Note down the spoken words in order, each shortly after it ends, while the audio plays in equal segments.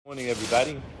Morning,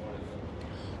 everybody.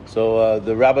 So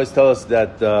the rabbis tell us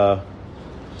that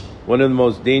one of the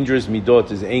most dangerous midot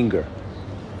is anger,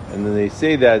 and then they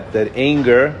say that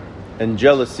anger and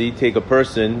jealousy take a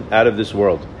person out of this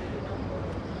world.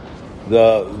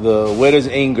 The where does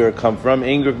anger come from?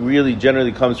 Anger really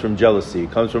generally comes from jealousy.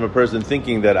 It comes from a person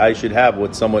thinking that I should have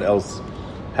what someone else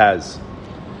has.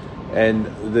 And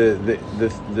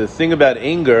the thing about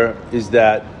anger is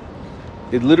that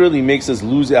it literally makes us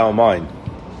lose our mind.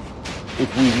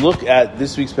 If we look at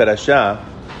this week's parasha,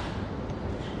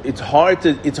 it's hard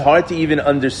to even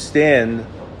understand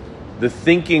the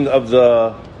thinking of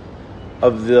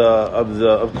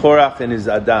Korah and his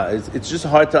Adah. It's just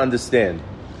hard to understand.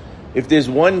 If there's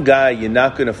one guy you're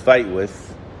not going to fight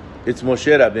with, it's Moshe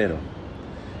Rabbeinu.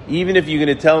 Even if you're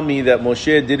going to tell me that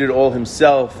Moshe did it all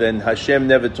himself and Hashem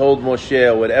never told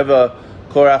Moshe, or whatever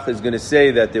Korah is going to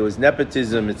say, that there was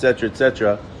nepotism,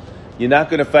 etc., you're not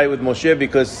going to fight with Moshe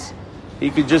because he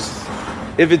could just,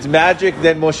 if it's magic,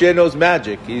 then Moshe knows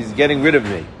magic. He's getting rid of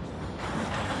me.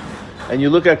 And you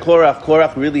look at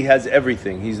Korah really has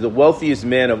everything. He's the wealthiest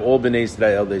man of all Bnei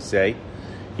Israel, they say.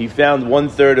 He found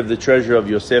 1/3 of the treasure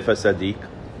of Yosef HaSadiq.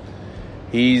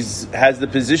 He has the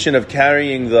position of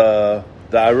carrying the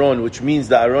Aron, which means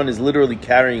the Aron is literally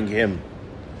carrying him.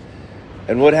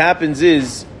 And what happens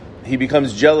is, he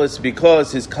becomes jealous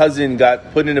because his cousin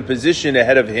got put in a position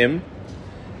ahead of him,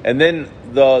 and then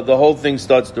the whole thing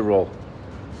starts to roll.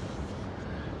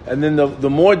 And then the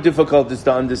more difficult is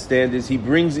to understand is he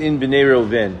brings in Bnei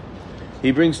Reuven.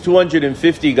 He brings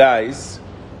 250 guys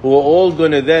who are all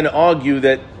going to then argue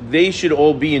that they should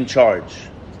all be in charge.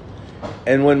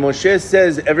 And when Moshe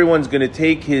says everyone's going to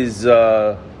take his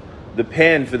the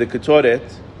pan for the ketoret,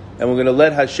 and we're going to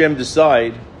let Hashem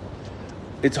decide,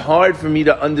 it's hard for me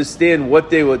to understand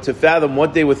to fathom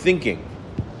what they were thinking.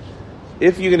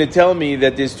 If you're going to tell me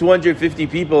that there's 250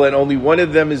 people and only one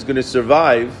of them is going to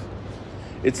survive,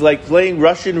 it's like playing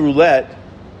Russian roulette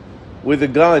with a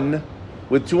gun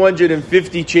with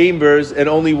 250 chambers and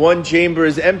only one chamber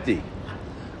is empty.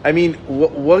 I mean,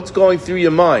 what's going through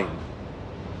your mind?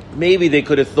 Maybe they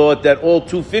could have thought that all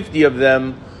 250 of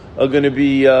them are going to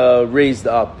be raised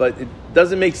up, but it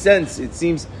doesn't make sense. It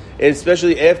seems,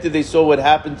 especially after they saw what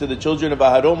happened to the children of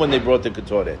Aharon when they brought the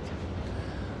Ketoret.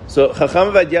 So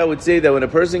Chacham Vadia would say that when a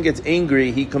person gets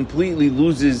angry, he completely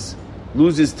loses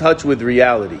touch with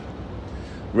reality.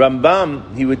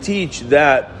 Rambam, he would teach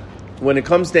that when it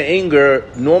comes to anger,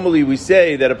 normally we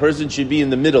say that a person should be in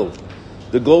the middle,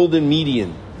 the golden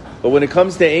median. But when it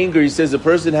comes to anger, he says a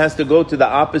person has to go to the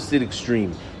opposite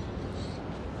extreme.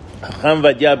 Chacham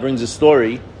Vadia brings a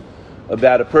story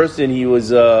about a person. He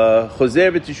was a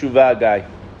Choser B'Teshuvah guy.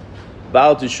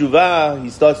 Baal Teshuvah, he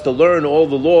starts to learn all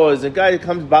the laws. A guy that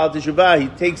comes Baal Teshuvah, he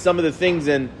takes some of the things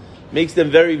and makes them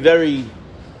very, very,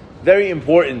 very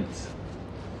important.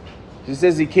 He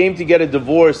says he came to get a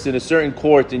divorce in a certain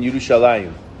court in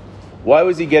Yerushalayim. Why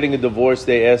was he getting a divorce,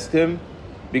 they asked him?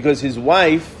 Because his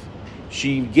wife,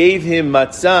 she gave him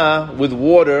matzah with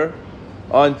water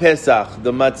on Pesach.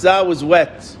 The matzah was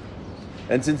wet.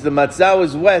 And since the matzah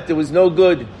was wet, it was no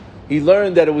good. He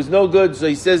learned that it was no good, so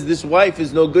he says, this wife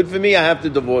is no good for me, I have to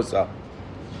divorce her.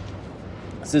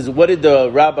 He says, what did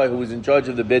the rabbi who was in charge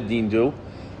of the Beit Din do?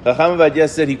 Chacham Vadia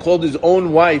said he called his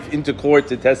own wife into court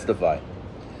to testify.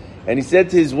 And he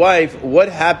said to his wife, what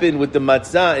happened with the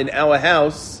matzah in our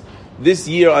house this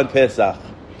year on Pesach?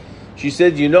 She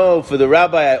said, for the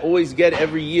rabbi, I always get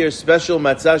every year special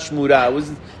matzah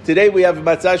shmura. Today we have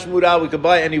matzah shmura, we could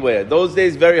buy anywhere. Those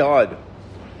days, very hard.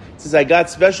 Says, I got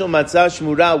special matzah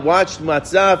shmura, watched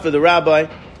matzah for the rabbi.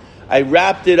 I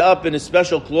wrapped it up in a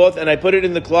special cloth and I put it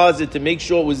in the closet to make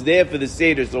sure it was there for the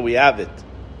Seder, so we have it.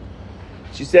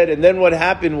 She said, and then what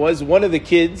happened was one of the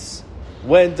kids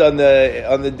went on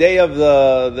the day of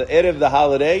the Erev, the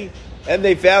holiday, and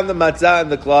they found the matzah in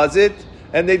the closet,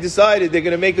 and they decided they're going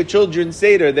to make a children's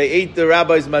Seder. They ate the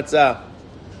rabbi's matzah.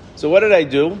 So what did I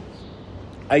do?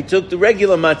 I took the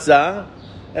regular matzah,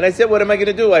 and I said, what am I going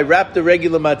to do? I wrapped the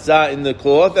regular matzah in the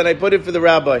cloth and I put it for the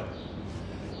rabbi.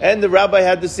 And the rabbi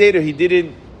had the Seder. He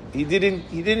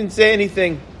didn't say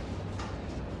anything.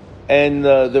 And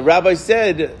the rabbi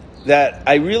said that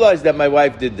I realized that my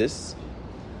wife did this.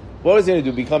 What was he going to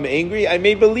do? Become angry? I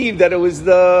may believe that it was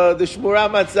the shmura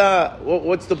matzah.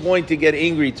 What's the point to get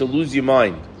angry, to lose your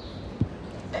mind?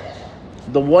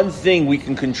 The one thing we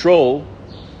can control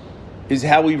is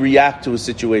how we react to a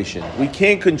situation. We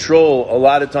can't control a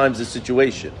lot of times the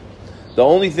situation. The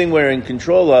only thing we're in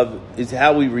control of is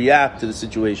how we react to the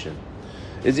situation.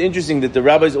 It's interesting that the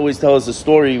rabbis always tell us a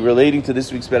story relating to this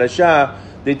week's parasha.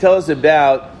 They tell us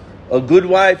about a good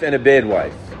wife and a bad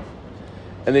wife.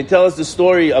 and they tell us the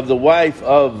story of the wife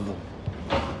of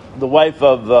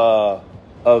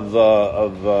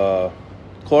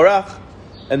Korah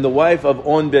and the wife of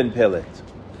On ben Pelet.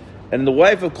 And the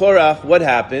wife of Korah, what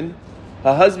happened?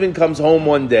 Her husband comes home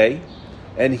one day,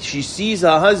 and she sees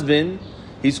her husband.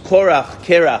 He's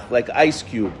kerach, like ice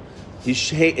cube.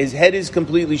 His head is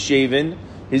completely shaven.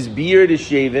 His beard is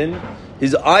shaven.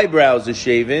 His eyebrows are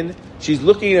shaven. She's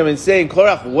looking at him and saying,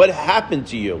 Korah, what happened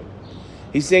to you?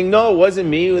 He's saying, no, it wasn't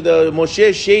me.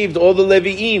 Moshe shaved all the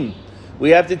Levi'im. We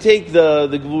have to take the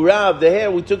gvura of the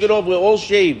hair. We took it off. We're all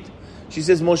shaved. She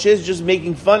says, Moshe's just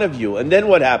making fun of you. And then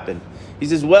what happened? He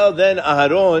says, well, then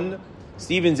Aharon,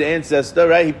 Stephen's ancestor,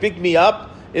 right? He picked me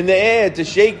up in the air to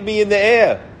shake me in the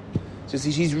air. So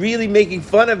she's really making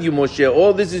fun of you, Moshe.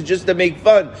 All this is just to make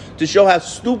fun, to show how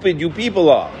stupid you people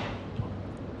are.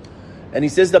 And he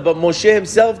says that, but Moshe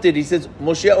himself did. He says,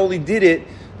 Moshe only did it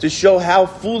to show how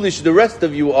foolish the rest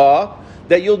of you are,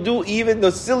 that you'll do even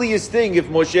the silliest thing if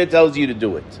Moshe tells you to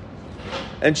do it.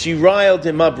 And she riled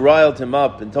him up,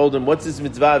 and told him, what's this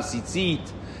mitzvah of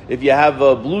tzitzit? If you have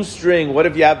a blue string, what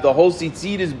if you have the whole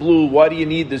tzitzit is blue? Why do you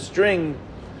need the string?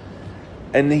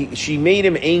 And she made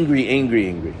him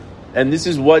angry. And this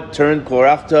is what turned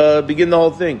Korah to begin the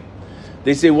whole thing.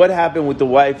 They say, what happened with the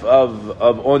wife of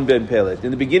On ben Pelet?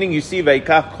 In the beginning, you see,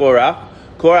 Vaikach Korah.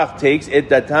 Korah takes et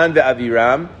Datan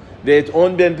ve'Aviram ve'et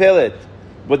On ben Pelet.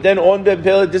 But then On ben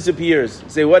Pelet disappears.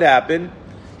 Say, what happened?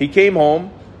 He came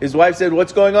home. His wife said,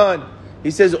 what's going on?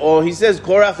 He says,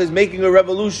 Korah is making a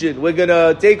revolution. We're going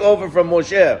to take over from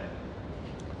Moshe.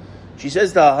 She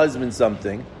says to her husband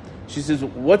something. She says,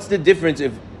 what's the difference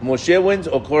if Moshe wins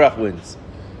or Korah wins?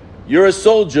 You're a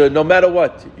soldier no matter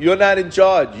what. You're not in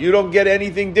charge. You don't get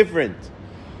anything different.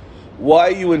 Why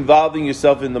are you involving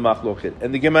yourself in the machloket?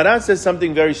 And the Gemara says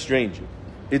something very strange.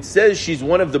 It says she's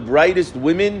one of the brightest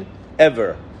women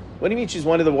ever. What do you mean she's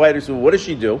one of the brightest women? What does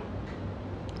she do?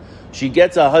 She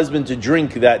gets her husband to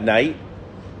drink that night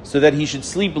so that he should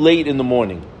sleep late in the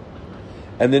morning.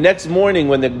 And the next morning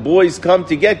when the boys come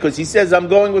to get, because he says, I'm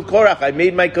going with Korah, I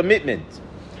made my commitment.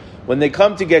 When they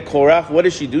come to get Korah, what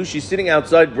does she do? She's sitting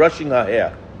outside brushing her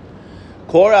hair.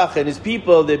 Korah and his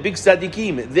people, they're big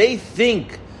tzaddikim. They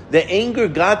think the anger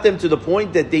got them to the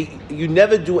point that you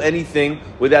never do anything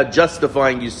without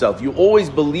justifying yourself. You always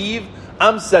believe,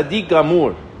 I'm Sadiq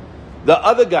Amur. The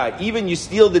other guy, even you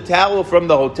steal the towel from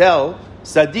the hotel,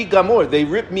 Sadiq Amur, they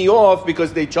ripped me off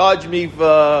because they charged me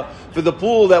for the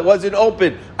pool that wasn't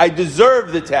open. I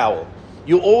deserve the towel.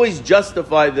 You always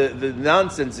justify the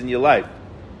nonsense in your life.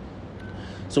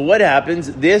 So what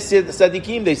happens? They're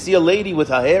Sadiqim, they see a lady with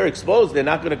her hair exposed, they're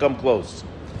not going to come close.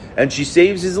 And she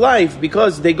saves his life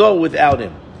because they go without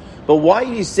him. But why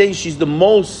do you say she's the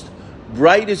most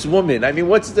brightest woman? I mean,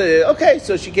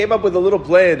 so she came up with a little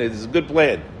plan. It's a good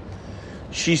plan.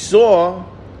 She saw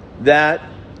that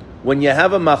when you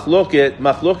have a machloket,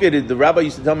 the rabbi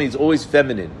used to tell me it's always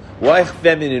feminine. Why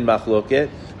feminine machloket?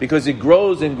 Because it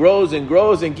grows and grows and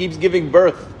grows and keeps giving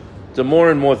birth to more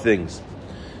and more things.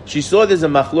 She saw there's a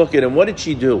machloket, and what did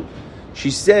she do?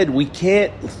 She said, we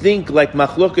can't think like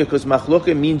machloket because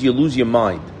machloket means you lose your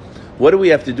mind. What do we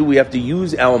have to do? We have to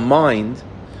use our mind.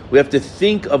 We have to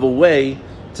think of a way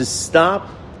to stop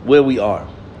where we are.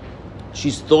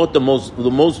 She's thought the most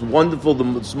wonderful,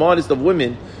 the smartest of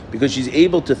women because she's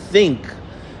able to think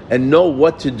and know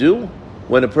what to do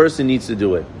when a person needs to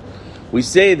do it. We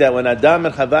say that when Adam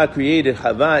and Chava created,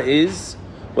 Chava is,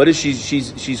 what is she?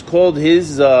 She's called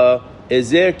his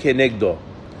Ezer Kenegdo.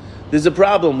 There's a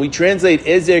problem. We translate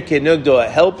Ezer Kenegdo, a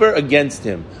helper against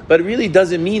him. But it really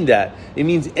doesn't mean that. It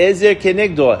means Ezer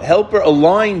Kenegdo, a helper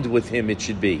aligned with him, it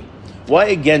should be. Why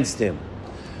against him?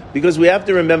 Because we have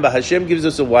to remember, Hashem gives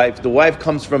us a wife. The wife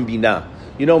comes from Binah.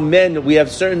 You know, men, we have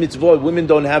certain mitzvot. Women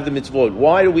don't have the mitzvot.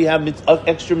 Why do we have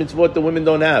extra mitzvot that women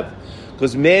don't have?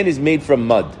 Because man is made from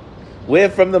mud. We're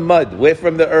from the mud. We're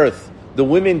from the earth. The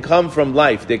women come from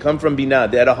life. They come from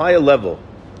Binah. They're at a higher level.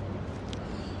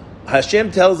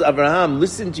 Hashem tells Abraham,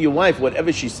 listen to your wife,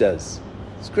 whatever she says.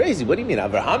 It's crazy. What do you mean?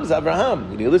 Abraham's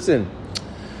Abraham. You listen.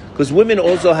 Because women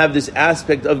also have this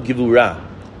aspect of givurah.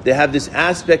 They have this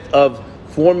aspect of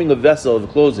forming a vessel, of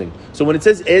closing. So when it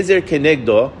says Ezer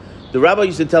Kenegdo, the rabbi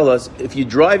used to tell us, if you're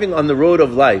driving on the road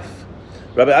of life,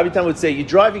 Rabbi Abitam would say, you're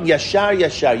driving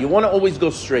yashar. You want to always go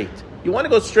straight. You want to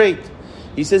go straight.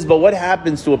 He says, but what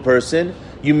happens to a person?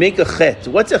 You make a chet.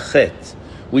 What's a chet?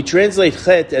 We translate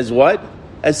chet as what?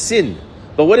 As sin.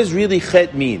 But what does really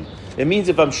chet mean? It means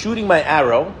if I'm shooting my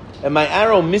arrow, and my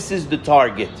arrow misses the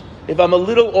target. If I'm a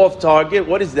little off target,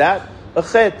 what is that? A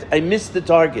chet. I missed the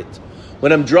target.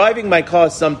 When I'm driving my car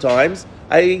sometimes,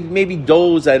 I maybe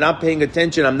doze, I'm not paying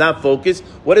attention, I'm not focused.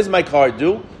 What does my car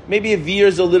do? Maybe it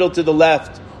veers a little to the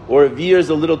left or it veers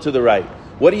a little to the right.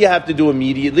 What do you have to do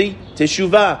immediately?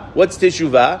 Teshuvah. What's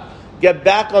teshuvah? Get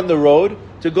back on the road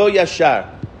to go yashar.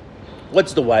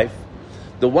 What's the wife?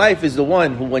 The wife is the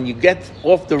one who, when you get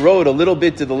off the road a little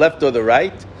bit to the left or the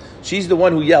right, she's the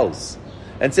one who yells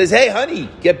and says, hey, honey,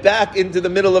 get back into the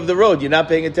middle of the road. You're not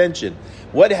paying attention.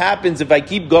 What happens if I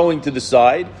keep going to the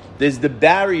side? There's the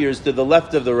barriers to the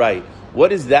left of the right.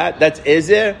 What is that? That's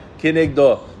ezer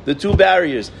kinegdo, the two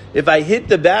barriers. If I hit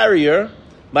the barrier,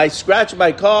 I scratch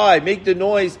my car, I make the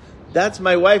noise, that's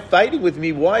my wife fighting with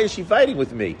me. Why is she fighting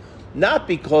with me? Not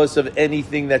because of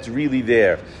anything that's really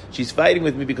there. She's fighting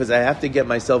with me because I have to get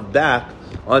myself back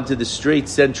onto the straight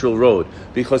central road.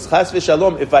 Because chas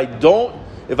v'shalom, if I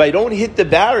don't hit the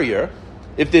barrier,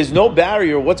 if there's no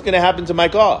barrier, what's going to happen to my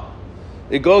car?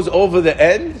 It goes over the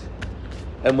end,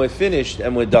 and we're finished,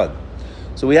 and we're done.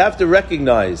 So we have to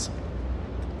recognize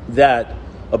that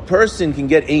a person can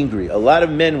get angry. A lot of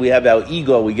men, we have our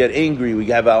ego, we get angry, we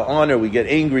have our honor, we get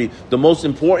angry. The most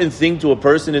important thing to a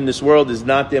person in this world is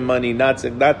not their money, not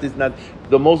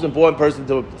the most important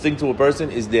thing to a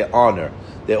person is their honor.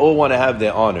 They all want to have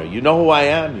their honor. You know who I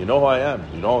am? You know who I am?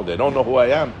 You know, they don't know who I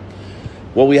am.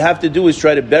 What we have to do is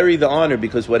try to bury the honor,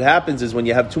 because what happens is when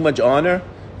you have too much honor,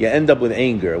 you end up with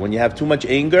anger. When you have too much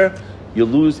anger, you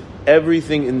lose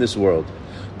everything in this world.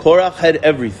 Korah had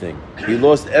everything. He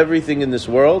lost everything in this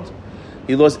world.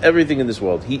 He lost everything in this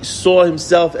world. He saw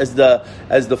himself as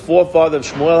the forefather of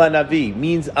Shmuel HaNavi.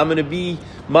 Means I'm going to be,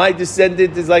 my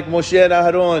descendant is like Moshe and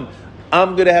Aharon.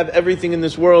 I'm going to have everything in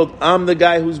this world. I'm the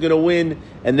guy who's going to win.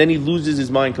 And then he loses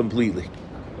his mind completely.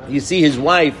 You see, his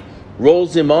wife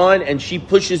rolls him on and she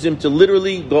pushes him to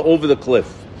literally go over the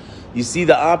cliff. You see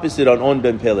the opposite on On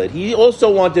Ben Pelet. He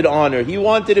also wanted honor. He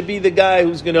wanted to be the guy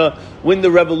who's going to win the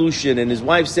revolution. And his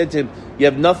wife said to him, you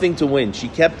have nothing to win. She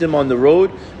kept him on the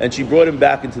road and she brought him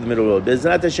back into the middle road.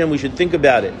 Be'ezrat Hashem, we should think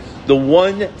about it. The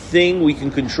one thing we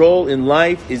can control in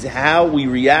life is how we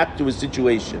react to a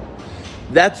situation.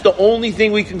 That's the only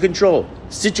thing we can control.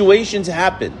 Situations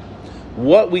happen.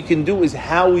 What we can do is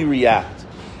how we react.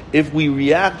 If we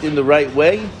react in the right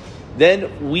way,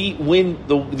 then we win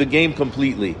the game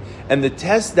completely. And the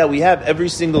test that we have every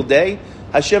single day,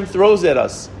 Hashem throws at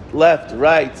us, left,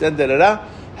 right,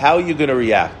 how are you going to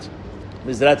react?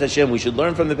 Mizrat Hashem, we should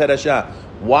learn from the Parashah.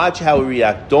 Watch how we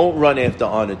react. Don't run after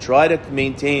honor. Try to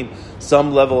maintain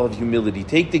some level of humility.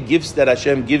 Take the gifts that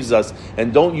Hashem gives us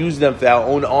and don't use them for our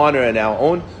own honor and our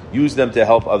own. Use them to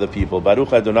help other people.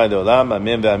 Baruch Adonai Le'olam.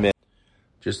 Amen ve'amen.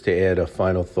 Just to add a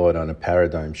final thought on a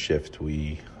paradigm shift,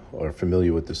 we are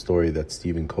familiar with the story that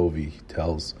Stephen Covey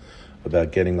tells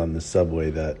about getting on the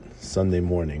subway that Sunday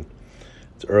morning.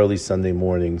 It's early Sunday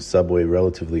morning, subway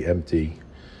relatively empty,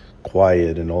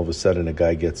 quiet, and all of a sudden a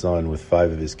guy gets on with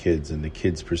 5 of his kids, and the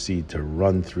kids proceed to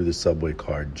run through the subway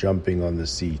car, jumping on the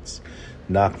seats,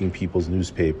 knocking people's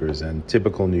newspapers. And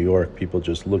typical New York, people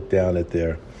just look down at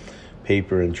their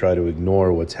paper and try to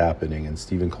ignore what's happening. And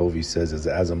Stephen Covey says,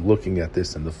 as I'm looking at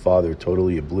this and the father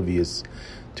totally oblivious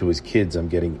to his kids, I'm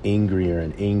getting angrier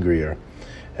and angrier.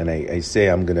 And I say,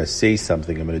 I'm going to say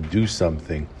something, I'm going to do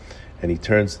something. And he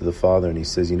turns to the father and he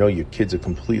says, you know, your kids are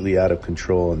completely out of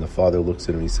control. And the father looks at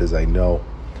him and he says, I know.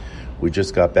 We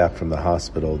just got back from the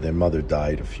hospital. Their mother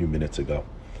died a few minutes ago.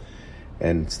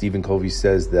 And Stephen Covey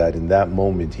says that in that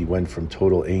moment, he went from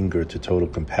total anger to total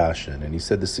compassion. And he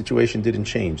said the situation didn't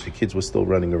change. The kids were still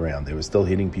running around. They were still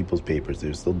hitting people's papers. They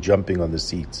were still jumping on the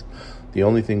seats. The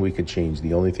only thing we could change,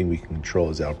 the only thing we can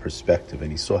control is our perspective.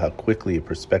 And he saw how quickly a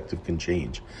perspective can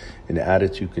change, an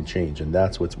attitude can change. And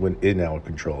that's what's in our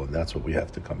control. And that's what we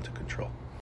have to come to control.